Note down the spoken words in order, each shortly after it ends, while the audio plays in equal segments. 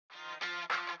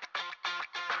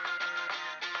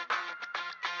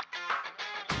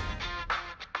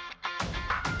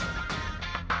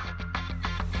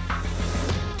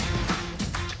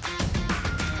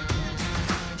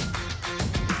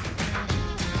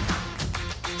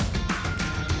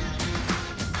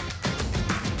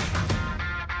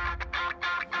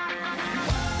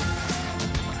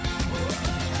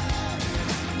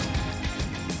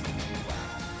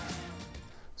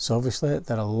So obviously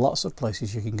there are lots of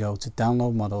places you can go to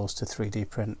download models to 3D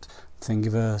print.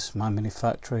 Thingiverse, My Mini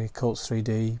Factory, Cults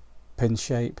 3D,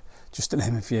 Pinshape, just to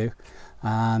name a few.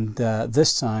 And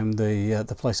this time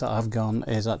the place that I've gone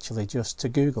is actually just to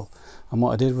Google. And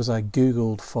what I did was I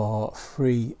Googled for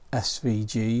free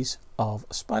SVGs of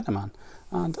Spider-Man,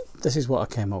 and this is what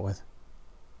I came up with.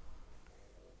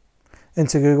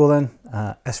 Into Google then,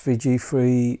 SVG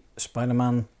free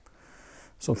Spider-Man,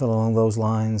 something along those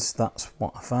lines. That's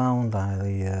what I found. As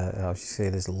you see,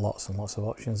 there's lots and lots of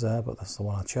options there, but that's the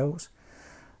one I chose.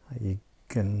 You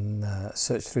can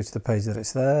search through to the page that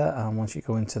it's there, and once you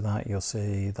go into that, you'll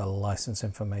see the license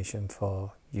information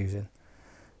for using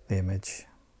the image.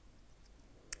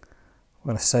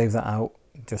 We're going to save that out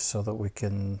just so that we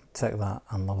can take that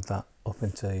and load that up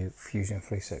into Fusion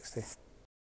 360.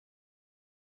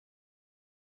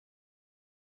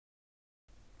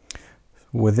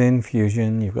 Within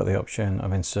Fusion, you've got the option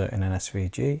of inserting an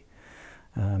SVG.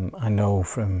 I know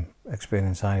from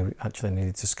experience I actually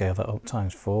needed to scale that up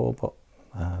 ×4, but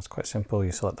it's quite simple.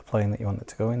 You select the plane that you want it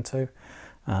to go into.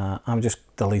 I'm just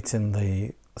deleting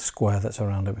the square that's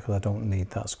around it because I don't need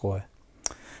that square.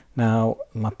 Now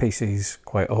my PC's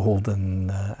quite old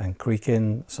and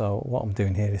creaking, so what I'm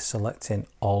doing here is selecting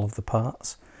all of the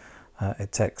parts.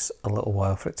 It takes a little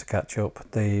while for it to catch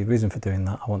up. The reason for doing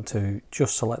that, I want to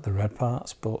just select the red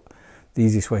parts, but the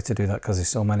easiest way to do that, because there's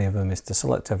so many of them, is to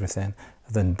select everything,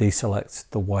 then deselect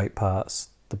the white parts,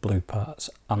 the blue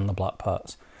parts and the black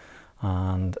parts,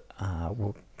 and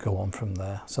we'll go on from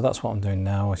there. So that's what I'm doing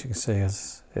now. As you can see,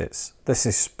 this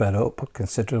is sped up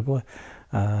considerably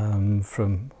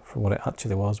from what it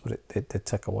actually was, but it did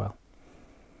take a while.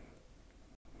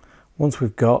 Once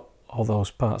we've got all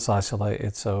those parts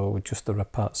isolated, so just the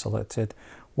red part selected,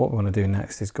 what we want to do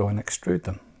next is go and extrude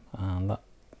them, and that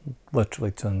literally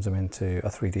turns them into a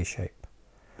 3D shape.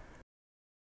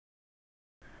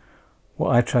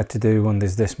 What I try to do when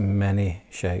there's this many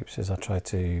shapes is I try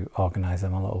to organize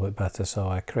them a little bit better. So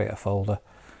I create a folder,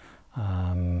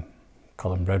 call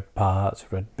them red parts,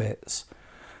 red bits,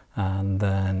 and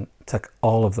then take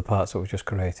all of the parts that we've just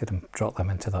created and drop them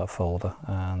into that folder,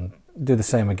 and do the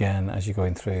same again as you're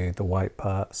going through the white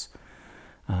parts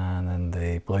and then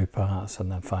the blue parts and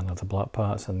then finally the black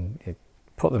parts, and you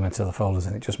put them into the folders,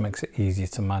 and it just makes it easier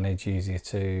to manage, easier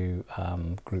to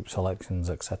group selections,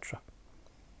 etc.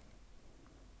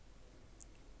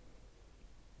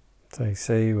 So you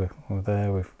see we're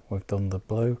there, we've done the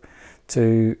blue.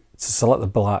 To select the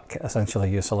black,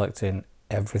 essentially you're selecting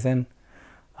everything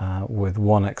with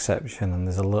one exception, and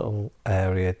there's a little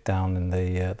area down in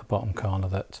the bottom corner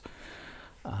that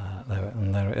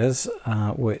there it is,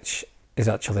 which is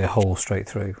actually a hole straight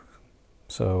through.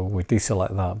 So we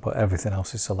deselect that, but everything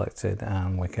else is selected,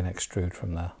 and we can extrude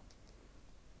from there.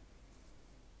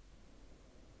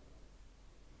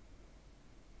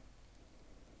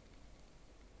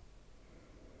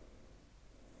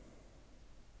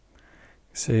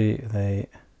 See the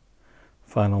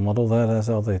final model there, there's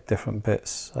all the different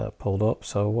bits pulled up.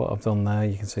 So what I've done there,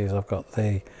 you can see, is I've got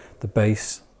the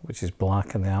base, which is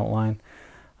black, in the outline,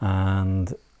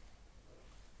 and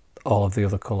all of the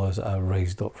other colours are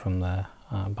raised up from there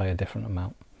by a different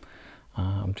amount.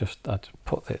 I just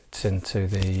put it into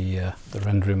the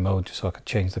rendering mode just so I could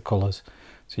change the colours,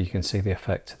 so you can see the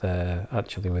effect there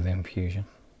actually within Fusion.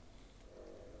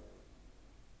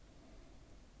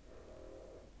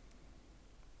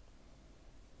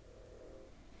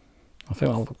 I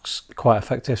think that looks quite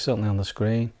effective, certainly on the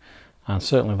screen, and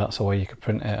certainly that's the way you could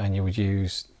print it, and you would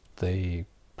use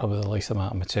probably the least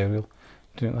amount of material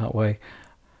doing it that way.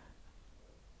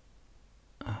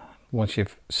 Once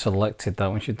you've selected that,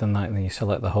 once you've done that, then you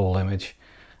select the whole image,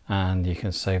 and you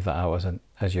can save that out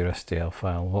as your STL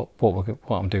file.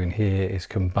 What I'm doing here is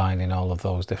combining all of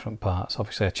those different parts.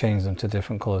 Obviously I changed them to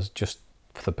different colours just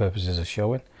for the purposes of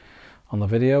showing on the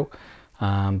video,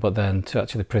 but then to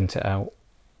actually print it out,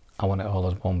 I want it all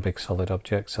as one big solid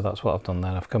object. So that's what I've done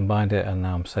there. I've combined it, and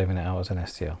now I'm saving it out as an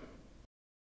STL.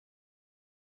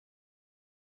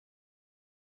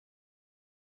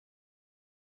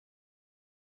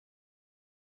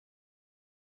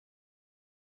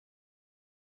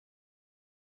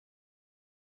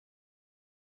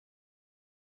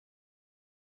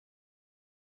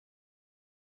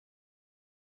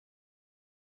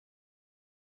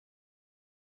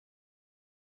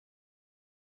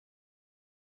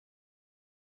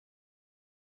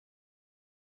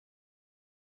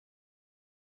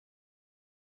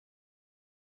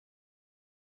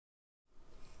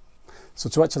 So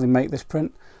to actually make this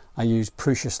print, I used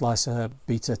PrusaSlicer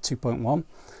Beta 2.1,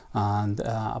 and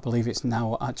I believe it's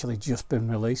now actually just been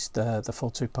released, the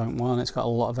full 2.1. It's got a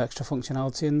lot of extra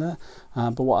functionality in there,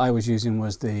 but what I was using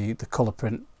was the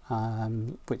Colorprint,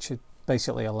 which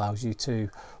basically allows you to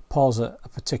pause at a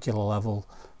particular level,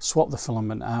 swap the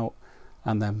filament out,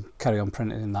 and then carry on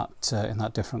printing in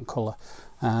that different colour.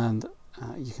 And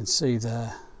you can see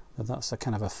there that that's the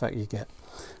kind of effect you get.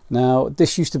 Now,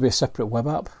 this used to be a separate web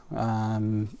app,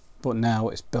 but now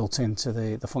it's built into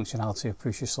the functionality of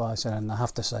PrusaSlicer, and I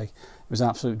have to say it was an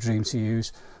absolute dream to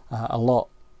use. A lot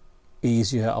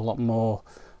easier, a lot more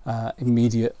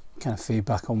immediate kind of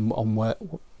feedback on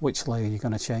which layer you're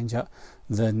going to change at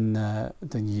than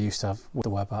you used to have with the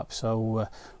web app. So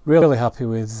really happy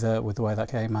with the way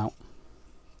that came out.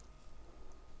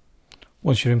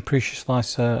 Once you're in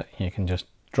PrusaSlicer, you can just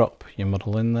drop your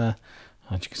model in there.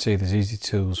 As you can see, there's easy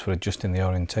tools for adjusting the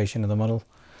orientation of the model.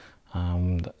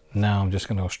 Now I'm just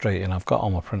going to go straight in. I've got all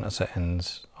my printer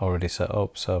settings already set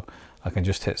up, so I can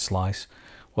just hit slice.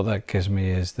 What that gives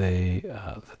me is the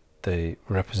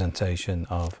representation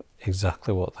of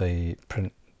exactly what the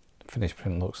finished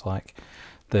print looks like.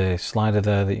 The slider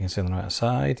there that you can see on the right hand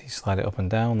side, you slide it up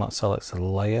and down, that selects the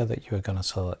layer that you are going to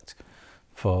select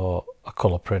for a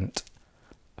Colorprint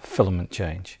filament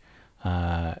change.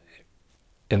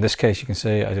 In this case, you can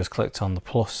see I just clicked on the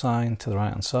plus sign to the right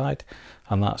hand side,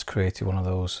 and that's created one of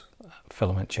those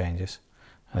filament changes.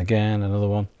 And again, another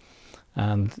one,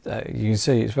 and you can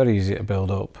see it's very easy to build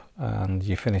up, and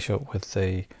you finish up with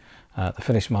the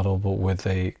finished model, but with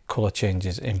the colour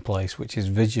changes in place, which is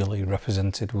visually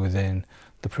represented within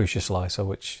the PrusaSlicer,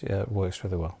 which works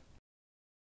really well.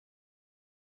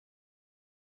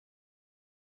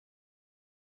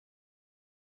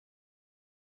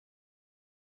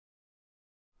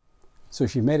 So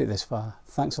if you made it this far,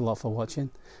 thanks a lot for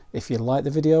watching. If you like the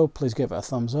video, please give it a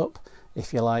thumbs up.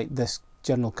 If you like this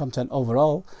general content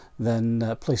overall,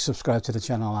 then please subscribe to the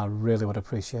channel. I really would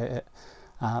appreciate it.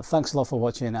 Thanks a lot for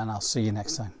watching, and I'll see you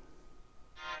next time.